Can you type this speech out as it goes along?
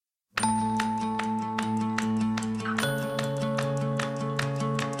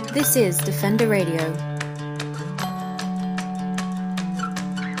This is Defender Radio.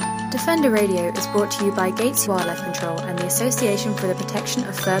 Defender Radio is brought to you by Gates Wildlife Control and the Association for the Protection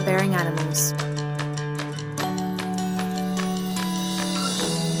of Fur-Bearing Animals.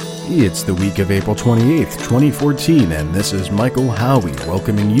 It's the week of April 28th, 2014, and this is Michael Howie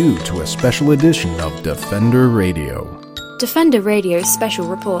welcoming you to a special edition of Defender Radio. Defender Radio's special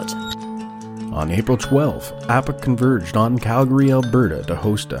report. On April 12th, APA converged on Calgary, Alberta to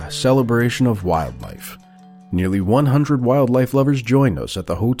host a celebration of wildlife. Nearly 100 wildlife lovers joined us at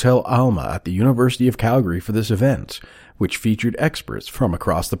the Hotel Alma at the University of Calgary for this event, which featured experts from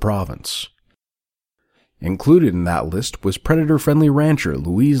across the province. Included in that list was predator-friendly rancher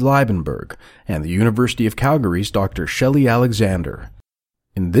Louise Liebenberg and the University of Calgary's Dr. Shelley Alexander.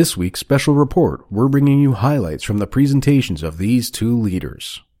 In this week's special report, we're bringing you highlights from the presentations of these two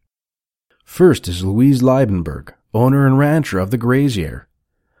leaders. First is Louise Liebenberg, owner and rancher of the Grazier.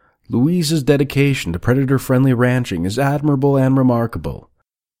 Louise's dedication to predator-friendly ranching is admirable and remarkable.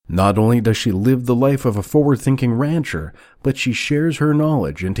 Not only does she live the life of a forward-thinking rancher, but she shares her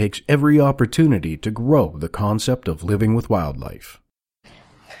knowledge and takes every opportunity to grow the concept of living with wildlife.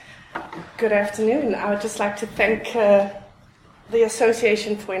 Good afternoon. I would just like to thank the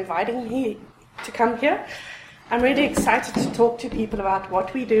association for inviting me to come here. I'm really excited to talk to people about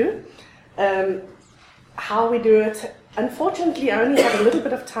what we do, how we do it. Unfortunately, I only have a little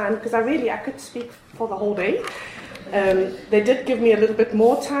bit of time because I could speak for the whole day. They did give me a little bit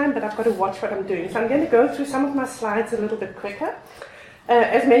more time, but I've got to watch what I'm doing. So I'm going to go through some of my slides a little bit quicker.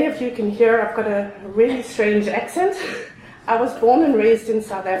 As many of you can hear, I've got a really strange accent. I was born and raised in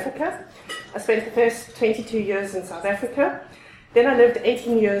South Africa. I spent the first 22 years in South Africa. Then I lived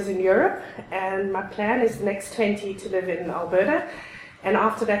 18 years in Europe, and my plan is the next 20 to live in Alberta, and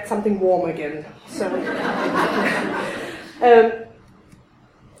after that something warm again. So.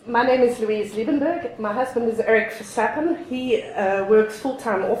 My name is Louise Liebenberg. My husband is Eric Verstappen. He works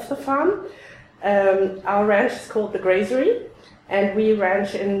full-time off the farm. Our ranch is called the Grazier, and we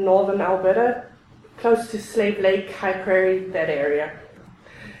ranch in northern Alberta, close to Slave Lake, High Prairie, that area.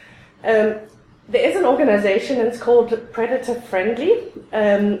 There is an organization, and it's called Predator Friendly.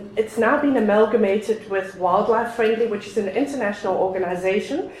 It's now been amalgamated with Wildlife Friendly, which is an international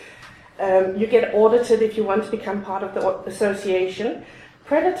organization. You get audited if you want to become part of the association.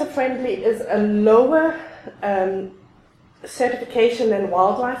 Predator Friendly is a lower certification than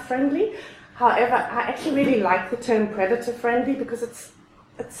Wildlife Friendly. However, I actually really like the term Predator Friendly because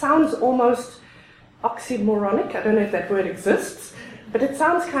it sounds almost oxymoronic. I don't know if that word exists, but it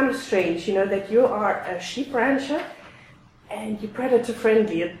sounds kind of strange, that you are a sheep rancher and you're predator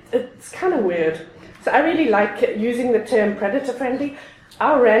friendly. It's kind of weird. So I really like using the term Predator Friendly.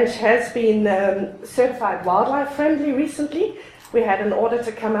 Our ranch has been certified Wildlife Friendly recently. We had an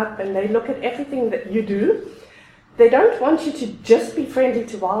auditor come up and they look at everything that you do. They don't want you to just be friendly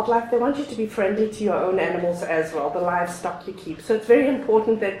to wildlife, they want you to be friendly to your own animals as well, the livestock you keep. So it's very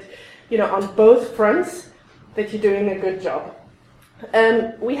important that, on both fronts, that you're doing a good job.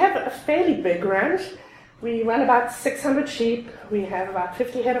 We have a fairly big ranch. We run about 600 sheep, we have about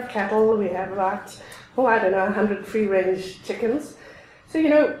 50 head of cattle, we have about, 100 free-range chickens. So,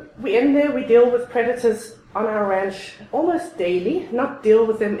 we're in there, we deal with predators on our ranch almost daily, not deal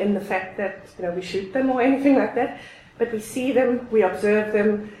with them in the fact that, we shoot them or anything like that, but we see them, we observe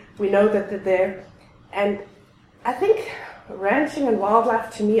them, we know that they're there. And I think ranching and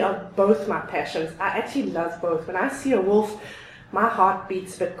wildlife to me are both my passions. I actually love both. When I see a wolf, my heart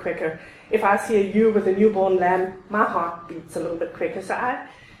beats a bit quicker. If I see a ewe with a newborn lamb, my heart beats a little bit quicker. So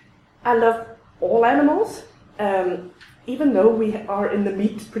I love all animals. Even though we are in the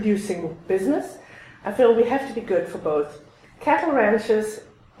meat producing business, I feel we have to be good for both. Cattle ranchers,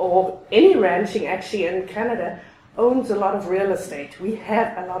 or any ranching actually in Canada, owns a lot of real estate. We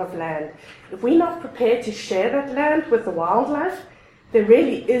have a lot of land. If we're not prepared to share that land with the wildlife, there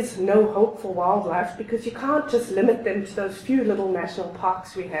really is no hope for wildlife because you can't just limit them to those few little national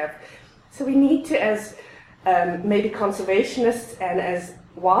parks we have. So we need to, as maybe conservationists and as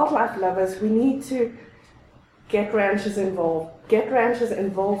wildlife lovers, we need to get ranchers involved. Get ranchers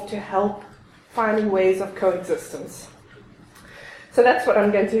involved to help finding ways of coexistence. So that's what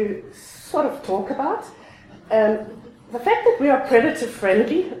I'm going to sort of talk about. The fact that we are predator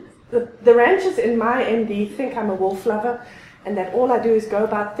friendly, the ranchers in my MD think I'm a wolf lover and that all I do is go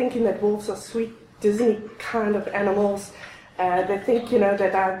about thinking that wolves are sweet Disney kind of animals. They think,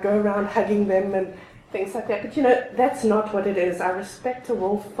 that I go around hugging them and things like that. But, that's not what it is. I respect a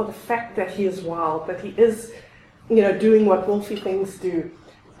wolf for the fact that he is wild, that he is, doing what wolfy things do.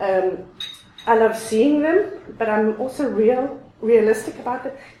 I love seeing them, but I'm also realistic about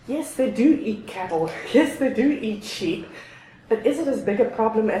it. Yes, they do eat cattle. Yes, they do eat sheep. But is it as big a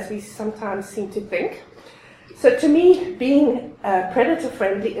problem as we sometimes seem to think? So to me, being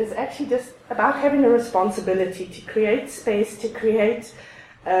predator-friendly is actually just about having a responsibility to create space, to create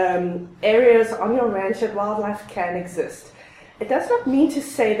areas on your ranch that wildlife can exist. It does not mean to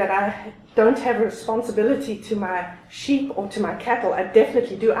say that I don't have a responsibility to my sheep or to my cattle. I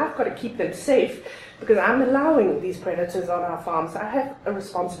definitely do. I've got to keep them safe because I'm allowing these predators on our farms. I have a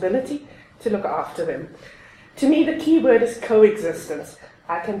responsibility to look after them. To me, the key word is coexistence.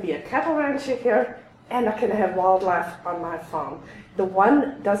 I can be a cattle rancher here and I can have wildlife on my farm. The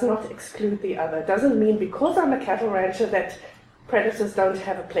one does not exclude the other. It doesn't mean because I'm a cattle rancher that predators don't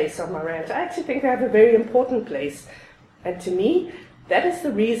have a place on my ranch. I actually think they have a very important place. And to me, that is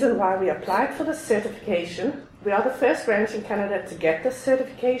the reason why we applied for this certification. We are the first ranch in Canada to get this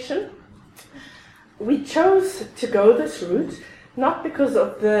certification. We chose to go this route, not because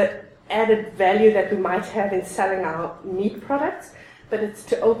of the added value that we might have in selling our meat products, but it's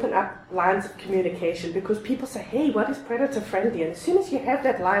to open up lines of communication, because people say, hey, what is predator friendly? And as soon as you have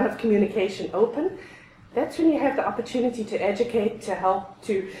that line of communication open, that's when you have the opportunity to educate, to help,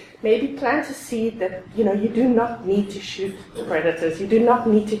 to maybe plant a seed that, you do not need to shoot predators, you do not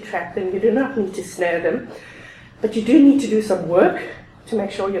need to trap them, you do not need to snare them, but you do need to do some work to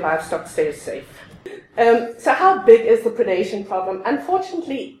make sure your livestock stays safe. So how big is the predation problem?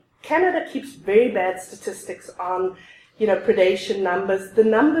 Unfortunately, Canada keeps very bad statistics on, predation numbers. The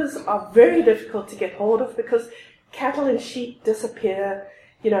numbers are very difficult to get hold of because cattle and sheep disappear.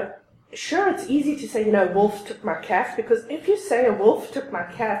 Sure, it's easy to say, wolf took my calf, because if you say a wolf took my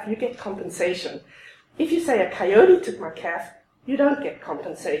calf, you get compensation. If you say a coyote took my calf, you don't get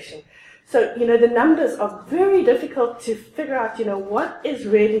compensation. So, the numbers are very difficult to figure out, what is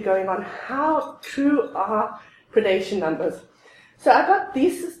really going on, how true are predation numbers. So I got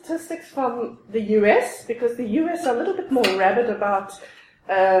these statistics from the US, because the US are a little bit more rabid about,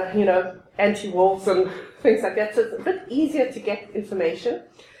 anti-wolves and things like that, so it's a bit easier to get information.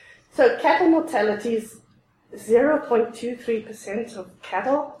 So cattle mortality is 0.23% of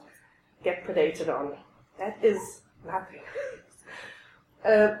cattle get predated on. That is nothing.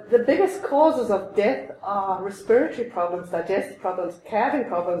 The biggest causes of death are respiratory problems, digestive problems, calving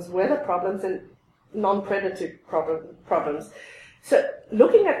problems, weather problems, and non-predator problems. So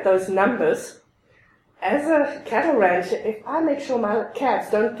looking at those numbers, as a cattle rancher, if I make sure my calves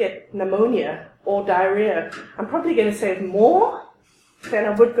don't get pneumonia or diarrhea, I'm probably going to save more than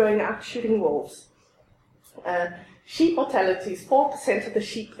I would going out shooting wolves. Sheep mortality is 4% of the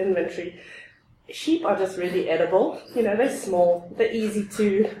sheep inventory. Sheep are just really edible. They're small, they're easy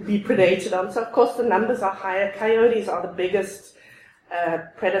to be predated on. So of course the numbers are higher. Coyotes are the biggest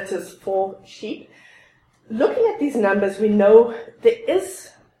predators for sheep. Looking at these numbers, we know there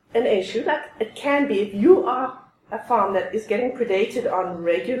is an issue. Like it can be, if you are a farm that is getting predated on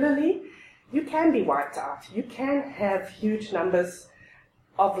regularly, you can be wiped out. You can have huge numbers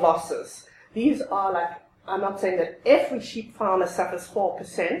of losses. These are I'm not saying that every sheep farmer suffers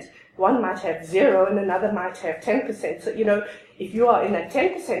 4%. One might have 0 and another might have 10%. So, if you are in that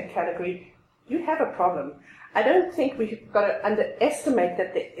 10% category, you have a problem. I don't think we've got to underestimate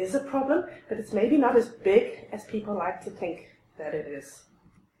that there is a problem, but it's maybe not as big as people like to think that it is.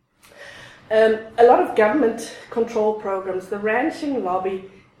 A lot of government control programs, the ranching lobby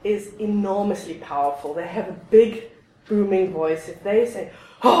is enormously powerful. They have a big booming voice. If they say,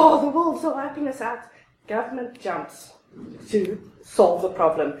 oh, the wolves are wiping us out, government jumps to solve the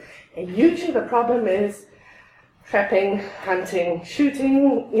problem. And usually the problem is trapping, hunting,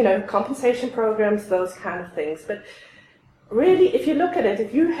 shooting, compensation programs, those kind of things. But really, if you look at it,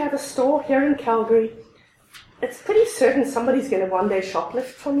 if you have a store here in Calgary, it's pretty certain somebody's going to one day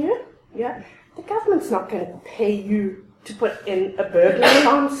shoplift from you. Yeah, the government's not going to pay you to put in a burglar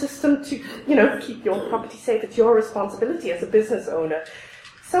alarm system to, keep your property safe. It's your responsibility as a business owner.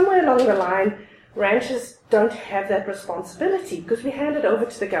 Somewhere along the line, ranchers don't have that responsibility because we hand it over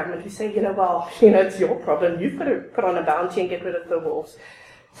to the government. We say, it's your problem. You've got to put on a bounty and get rid of the wolves.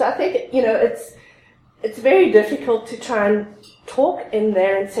 So I think, it's very difficult to try and talk in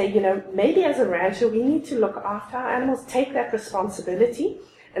there and say, maybe as a rancher we need to look after our animals, take that responsibility,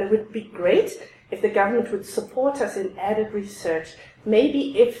 and it would be great if the government would support us in added research.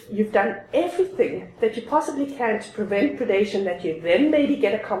 Maybe if you've done everything that you possibly can to prevent predation, that you then maybe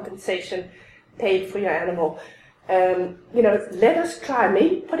get a compensation paid for your animal. Let us try.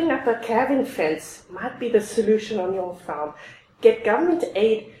 Maybe putting up a calving fence might be the solution on your farm. Get government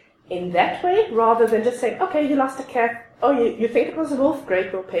aid in that way, rather than just saying, okay, you lost a calf. Oh, you think it was a wolf?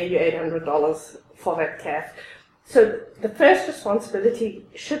 Great, we'll pay you $800 for that calf. So the first responsibility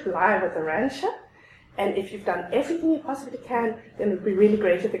should lie with the rancher, and if you've done everything you possibly can, then it would be really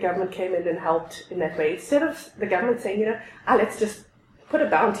great if the government came in and helped in that way. Instead of the government saying, let's just put a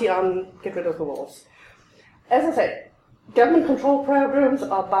bounty on, get rid of the wolves. As I say, government control programs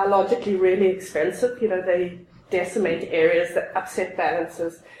are biologically really expensive. They decimate areas that upset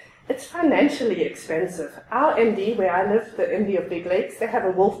balances. It's financially expensive. Our MD, where I live, the MD of Big Lakes, they have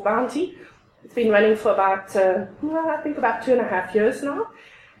a wolf bounty. It's been running for about, I think about 2.5 years now.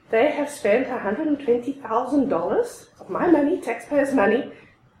 They have spent $120,000 of my money, taxpayers' money,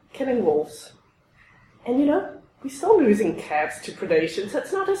 killing wolves. And we're still losing calves to predation, so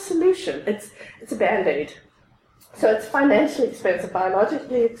it's not a solution. It's a Band-Aid. So it's financially expensive,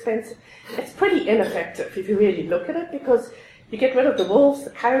 biologically expensive. It's pretty ineffective if you really look at it, because you get rid of the wolves, the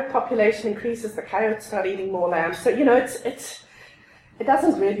coyote population increases, the coyotes start eating more lambs. So, it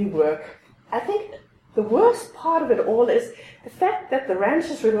doesn't really work. I think the worst part of it all is the fact that the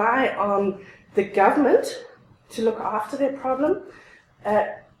ranchers rely on the government to look after their problem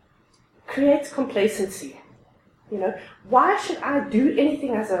creates complacency. Why should I do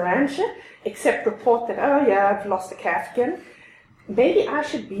anything as a rancher except report that, I've lost a calf again? Maybe I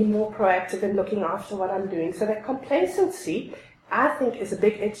should be more proactive in looking after what I'm doing. So that complacency, I think, is a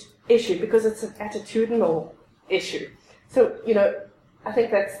big issue because it's an attitudinal issue. So, I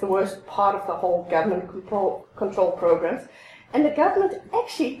think that's the worst part of the whole government control programs. And the government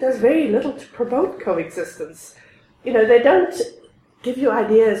actually does very little to promote coexistence. They don't give you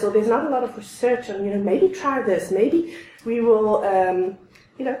ideas, or there's not a lot of research on, maybe try this, maybe we will,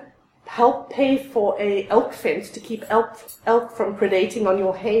 help pay for a elk fence to keep elk from predating on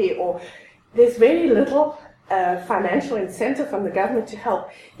your hay, or there's very little financial incentive from the government to help.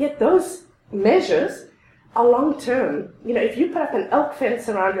 Yet those measures are long-term. If you put up an elk fence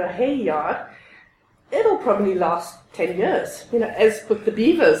around your hay yard, it'll probably last 10 years. As with the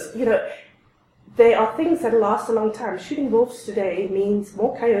beavers, there are things that last a long time. Shooting wolves today means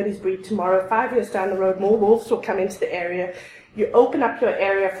more coyotes breed tomorrow. 5 years down the road, more wolves will come into the area. You open up your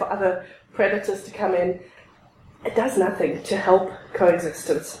area for other predators to come in. It does nothing to help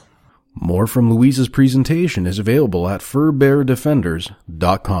coexistence. More from Louise's presentation is available at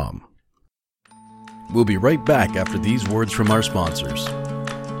furbeardefenders.com. We'll be right back after these words from our sponsors.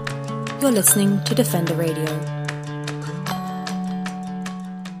 You're listening to Defender Radio.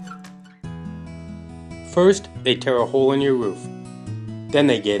 First, they tear a hole in your roof. Then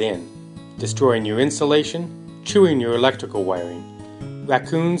they get in, destroying your insulation, chewing your electrical wiring.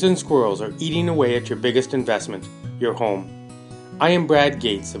 Raccoons and squirrels are eating away at your biggest investment, your home. I am Brad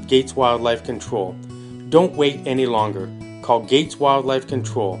Gates of Gates Wildlife Control. Don't wait any longer. Call Gates Wildlife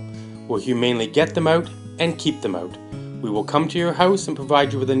Control. We'll humanely get them out and keep them out. We will come to your house and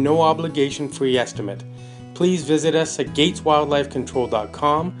provide you with a no-obligation free estimate. Please visit us at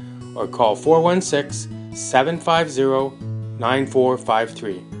gateswildlifecontrol.com or call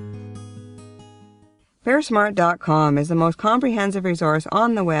 416-750-9453. BearSmart.com is the most comprehensive resource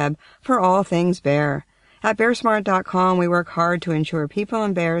on the web for all things bear. At BearSmart.com, we work hard to ensure people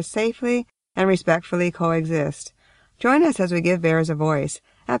and bears safely and respectfully coexist. Join us as we give bears a voice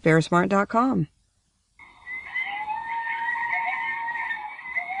at BearSmart.com.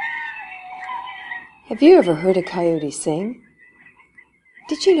 Have you ever heard a coyote sing?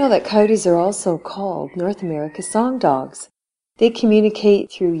 Did you know that coyotes are also called North America's song dogs? They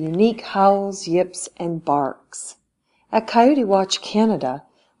communicate through unique howls, yips, and barks. At Coyote Watch Canada,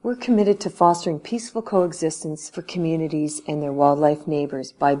 we're committed to fostering peaceful coexistence for communities and their wildlife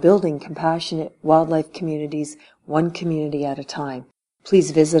neighbors by building compassionate wildlife communities, one community at a time.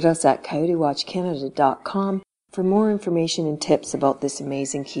 Please visit us at coyotewatchcanada.com for more information and tips about this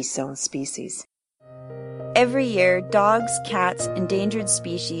amazing keystone species. Every year, dogs, cats, endangered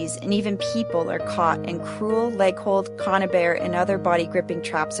species, and even people are caught in cruel leg-hold, conibear, and other body-gripping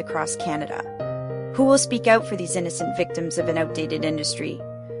traps across Canada. Who will speak out for these innocent victims of an outdated industry?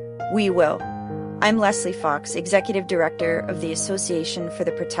 We will. I'm Leslie Fox, Executive Director of the Association for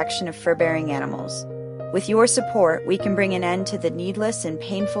the Protection of Fur-Bearing Animals. With your support, we can bring an end to the needless and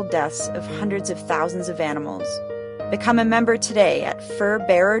painful deaths of hundreds of thousands of animals. Become a member today at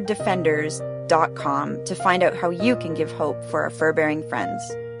furbearerdefenders.com to find out how you can give hope for our fur-bearing friends.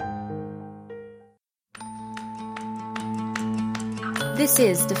 This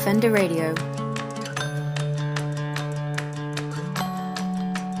is Defender Radio.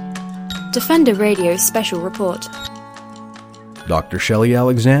 Defender Radio Special Report. Dr. Shelley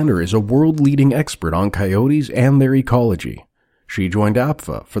Alexander is a world-leading expert on coyotes and their ecology. She joined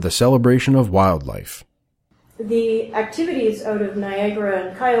APFA for the celebration of wildlife. The activities out of Niagara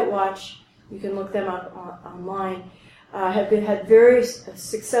and Coyote Watch You can look them up online. Had very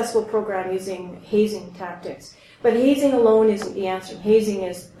successful program using hazing tactics. But hazing alone isn't the answer. Hazing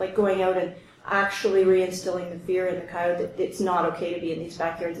is like going out and actually reinstilling the fear in the coyote that it's not okay to be in these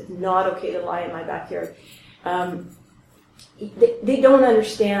backyards. It's not okay to lie in my backyard. They don't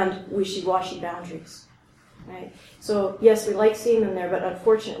understand wishy-washy boundaries, right? So yes, we like seeing them there, but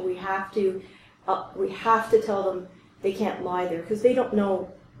unfortunately, we have to tell them they can't lie there because they don't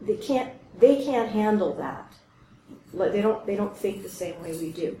know. They can't handle that. They don't think the same way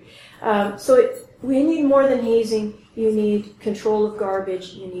we do. We need more than hazing. You need control of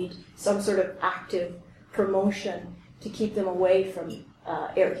garbage. You need some sort of active promotion to keep them away from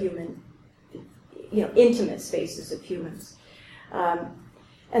intimate spaces of humans.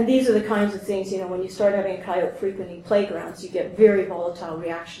 And these are the kinds of things, when you start having a coyote frequenting playgrounds, you get very volatile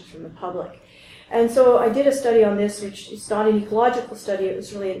reactions from the public. And so I did a study on this, which is not an ecological study, it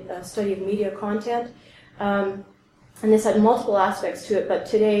was really a study of media content. And this had multiple aspects to it, but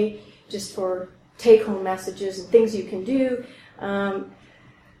today, just for take-home messages and things you can do,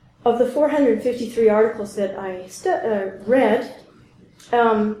 of the 453 articles that I read,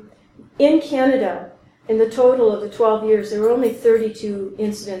 in Canada, in the total of the 12 years, there were only 32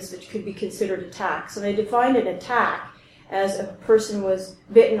 incidents that could be considered attacks. And I defined an attack as a person was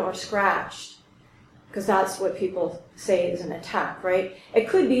bitten or scratched, because that's what people say is an attack, right? It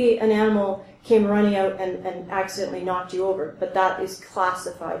could be an animal came running out and accidentally knocked you over, but that is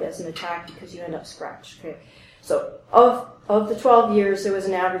classified as an attack because you end up scratched, okay? So of the 12 years, there was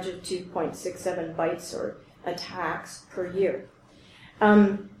an average of 2.67 bites or attacks per year.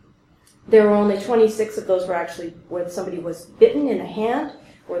 There were only 26 of those were actually when somebody was bitten in the hand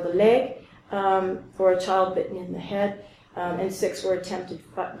or the leg, or a child bitten in the head, and 6 were attempted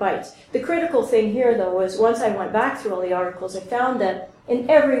bites. The critical thing here, though, was once I went back through all the articles, I found that in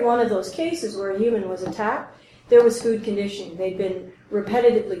every one of those cases where a human was attacked, there was food conditioning. They'd been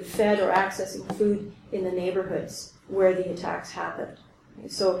repetitively fed or accessing food in the neighborhoods where the attacks happened.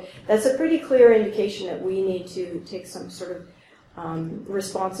 So that's a pretty clear indication that we need to take some sort of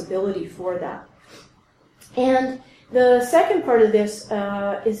responsibility for that. And the second part of this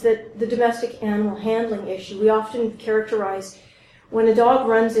is that the domestic animal handling issue. We often characterize when a dog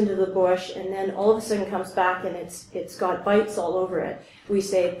runs into the bush and then all of a sudden comes back and it's got bites all over it. We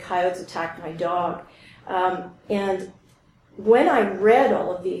say, coyotes attacked my dog. And when I read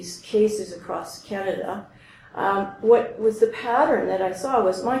all of these cases across Canada, what was the pattern that I saw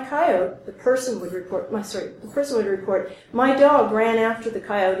was my coyote, the person would report, my dog ran after the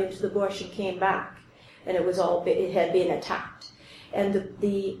coyote into the bush and came back, and it had been attacked. And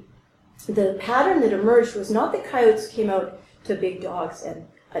the pattern that emerged was not that coyotes came out to big dogs and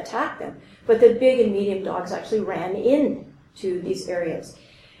attacked them, but that big and medium dogs actually ran in to these areas.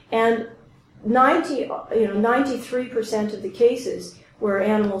 And 93% of the cases where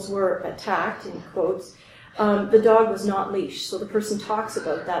animals were attacked, in quotes, the dog was not leashed. So the person talks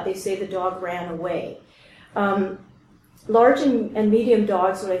about that. They say the dog ran away. Large and medium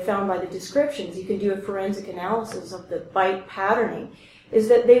dogs, what I found by the descriptions, you can do a forensic analysis of the bite patterning, is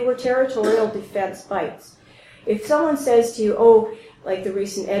that they were territorial defense bites. If someone says to you, oh, like the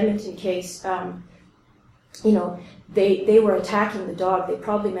recent Edmonton case, they were attacking the dog, they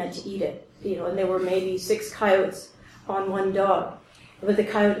probably meant to eat it, and there were maybe 6 coyotes on one dog, but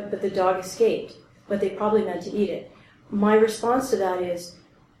the dog escaped, but they probably meant to eat it. My response to that is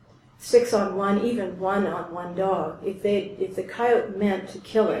 6 on 1, even 1 on 1 dog. If the coyote meant to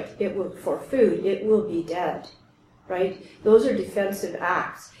kill it, for food, it will be dead, right? Those are defensive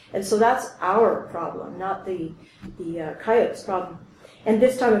acts, and so that's our problem, not the coyote's problem. And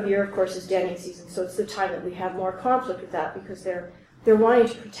this time of year, of course, is denning season, so it's the time that we have more conflict with that because they're wanting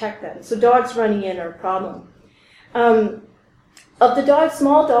to protect that. And so dogs running in are a problem. Of the dogs,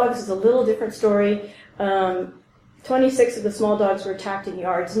 small dogs is a little different story. 26 of the small dogs were attacked in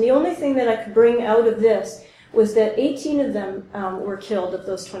yards. And the only thing that I could bring out of this was that 18 of them were killed of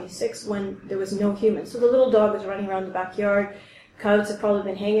those 26 when there was no human. So the little dog was running around the backyard. Coyotes have probably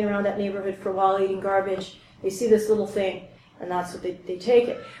been hanging around that neighborhood for a while eating garbage. They see this little thing, and that's what they take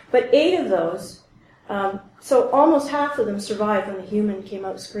it. But 8 of those, so almost half of them survived when the human came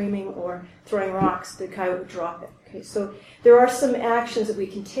out screaming or throwing rocks. The coyote would drop it. Okay, so there are some actions that we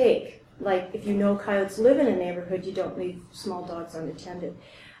can take. Like if you know coyotes live in a neighborhood, you don't leave small dogs unattended.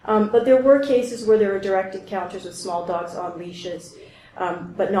 But there were cases where there were direct encounters with small dogs on leashes,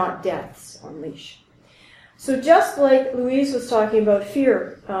 but not deaths on leash. So just like Louise was talking about,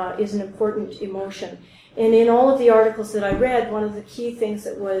 fear is an important emotion. And in all of the articles that I read, one of the key things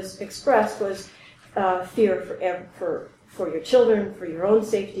that was expressed was fear for your children, for your own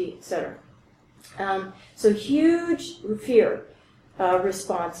safety, etc. So huge fear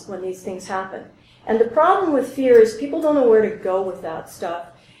response when these things happen. And the problem with fear is people don't know where to go with that stuff.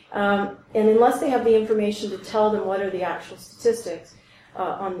 And unless they have the information to tell them what are the actual statistics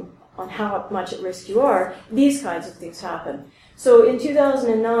on how much at risk you are, these kinds of things happen. So in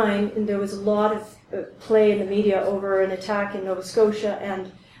 2009, there was a lot of play in the media over an attack in Nova Scotia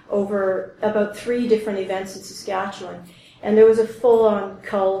and over about 3 different events in Saskatchewan. And there was a full-on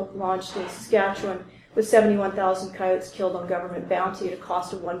cull launched in Saskatchewan with 71,000 coyotes killed on government bounty at a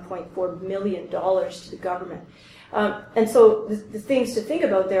cost of $1.4 million to the government. And so the things to think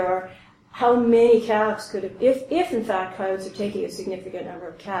about there are how many calves could have, if in fact coyotes are taking a significant number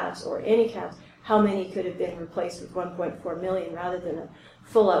of calves, or any calves, how many could have been replaced with 1.4 million rather than a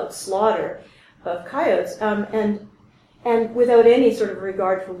full-out slaughter of coyotes, and without any sort of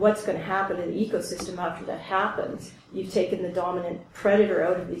regard for what's going to happen in the ecosystem after that happens. You've taken the dominant predator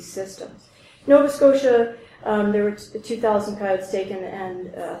out of these systems. Nova Scotia, there were 2,000 coyotes taken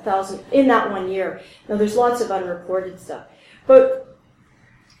and 1,000 in that 1 year. Now, there's lots of unreported stuff. But,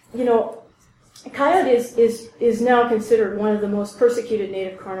 you know, coyote is now considered one of the most persecuted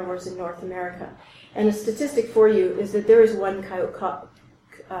native carnivores in North America. And a statistic for you is that there is 1 coyote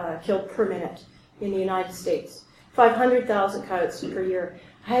killed per minute in the United States. 500,000 coyotes per year.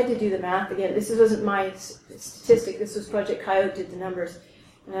 I had to do the math again. This wasn't my statistic. This was Project Coyote did the numbers.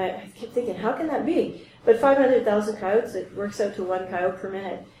 And I kept thinking, how can that be? But 500,000 coyotes, it works out to 1 coyote per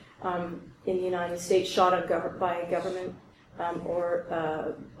minute in the United States, shot on by a government or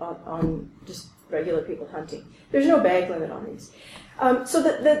on just regular people hunting. There's no bag limit on these. So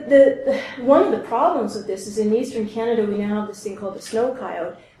one of the problems with this is in eastern Canada we now have this thing called the snow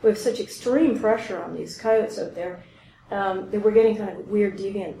coyote. We have such extreme pressure on these coyotes out there that we're getting kind of weird,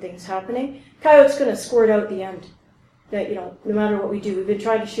 deviant things happening. Coyote's going to squirt out the end. That, you know, no matter what we do, we've been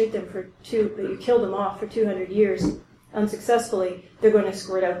trying to shoot them but you kill them off for 200 years unsuccessfully, they're going to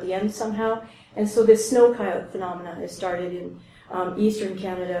squirt out the end somehow. And so this snow coyote phenomenon has started in eastern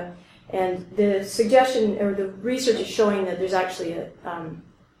Canada. And the suggestion, or the research is showing that there's actually a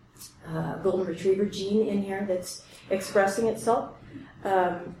golden retriever gene in here that's expressing itself.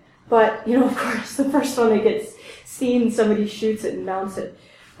 But, you know, of course, the first one that gets seen, somebody shoots it and mounts it.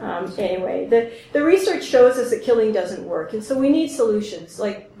 Anyway, the research shows us that killing doesn't work, and so we need solutions,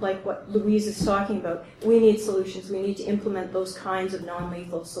 like what Louise is talking about. We need solutions. We need to implement those kinds of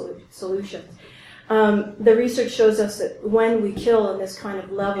non-lethal solutions. The research shows us that when we kill on this kind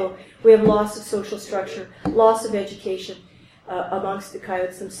of level, we have loss of social structure, loss of education amongst the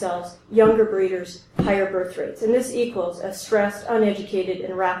coyotes themselves, younger breeders, higher birth rates. And this equals a stressed, uneducated,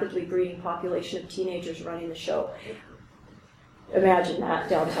 and rapidly breeding population of teenagers running the show. Imagine that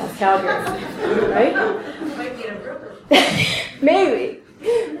downtown Calgary, right? Might be a river. Maybe.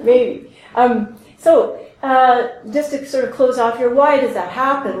 So just to sort of close off here, why does that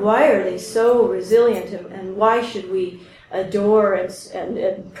happen? Why are they so resilient, and why should we adore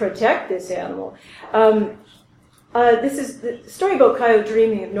and protect this animal? This is the story about Coyote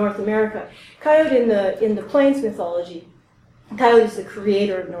dreaming of North America. Coyote in the Plains mythology, Coyote is the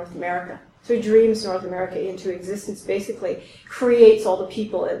creator of North America. So he dreams North America into existence, basically, creates all the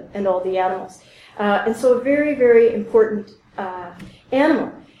people and all the animals. And so a very, very important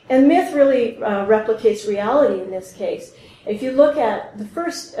animal. And myth really replicates reality in this case. If you look at the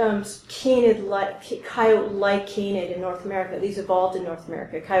first coyote-like canid in North America, these evolved in North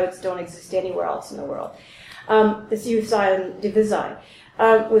America. Coyotes don't exist anywhere else in the world. This Eusine divisi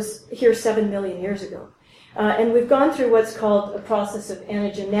was here 7 million years ago. And we've gone through what's called a process of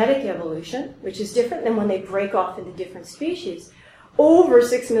anagenetic evolution, which is different than when they break off into different species. Over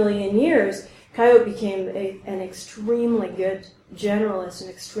 6 million years, coyote became an extremely good generalist, an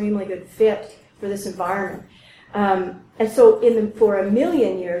extremely good fit for this environment. And so for 1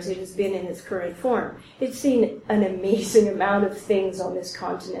 million years, it has been in its current form. It's seen an amazing amount of things on this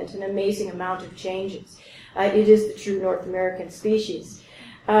continent, an amazing amount of changes. It is the true North American species.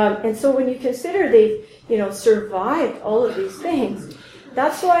 And so when you consider they've survived all of these things,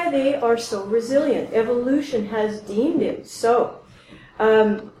 that's why they are so resilient. Evolution has deemed it so.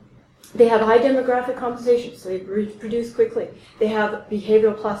 They have high demographic compensation, so they reproduce quickly. They have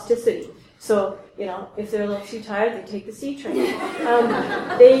behavioral plasticity. So, if they're a little too tired, they take the C train.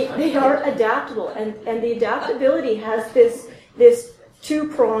 They are adaptable, and the adaptability has this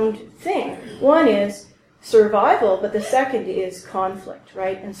two-pronged thing. One is survival, but the second is conflict,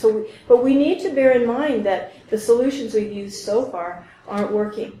 right? And so, but we need to bear in mind that the solutions we've used so far aren't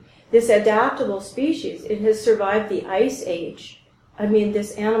working. This adaptable species, it has survived the ice age. I mean,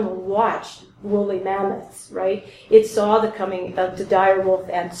 this animal watched woolly mammoths, right? It saw the coming of the dire wolf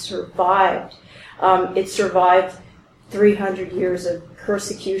and survived. It survived 300 years of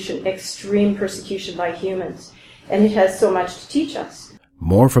persecution, extreme persecution by humans, and it has so much to teach us.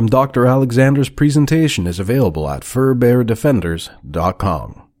 More from Dr. Alexander's presentation is available at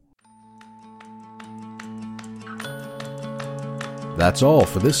furbeardefenders.com. That's all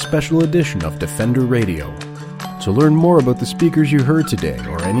for this special edition of Defender Radio. To learn more about the speakers you heard today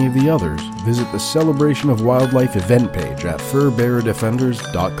or any of the others, visit the Celebration of Wildlife event page at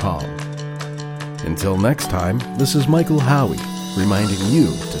furbeardefenders.com. Until next time, this is Michael Howie, reminding you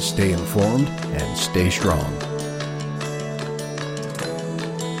to stay informed and stay strong.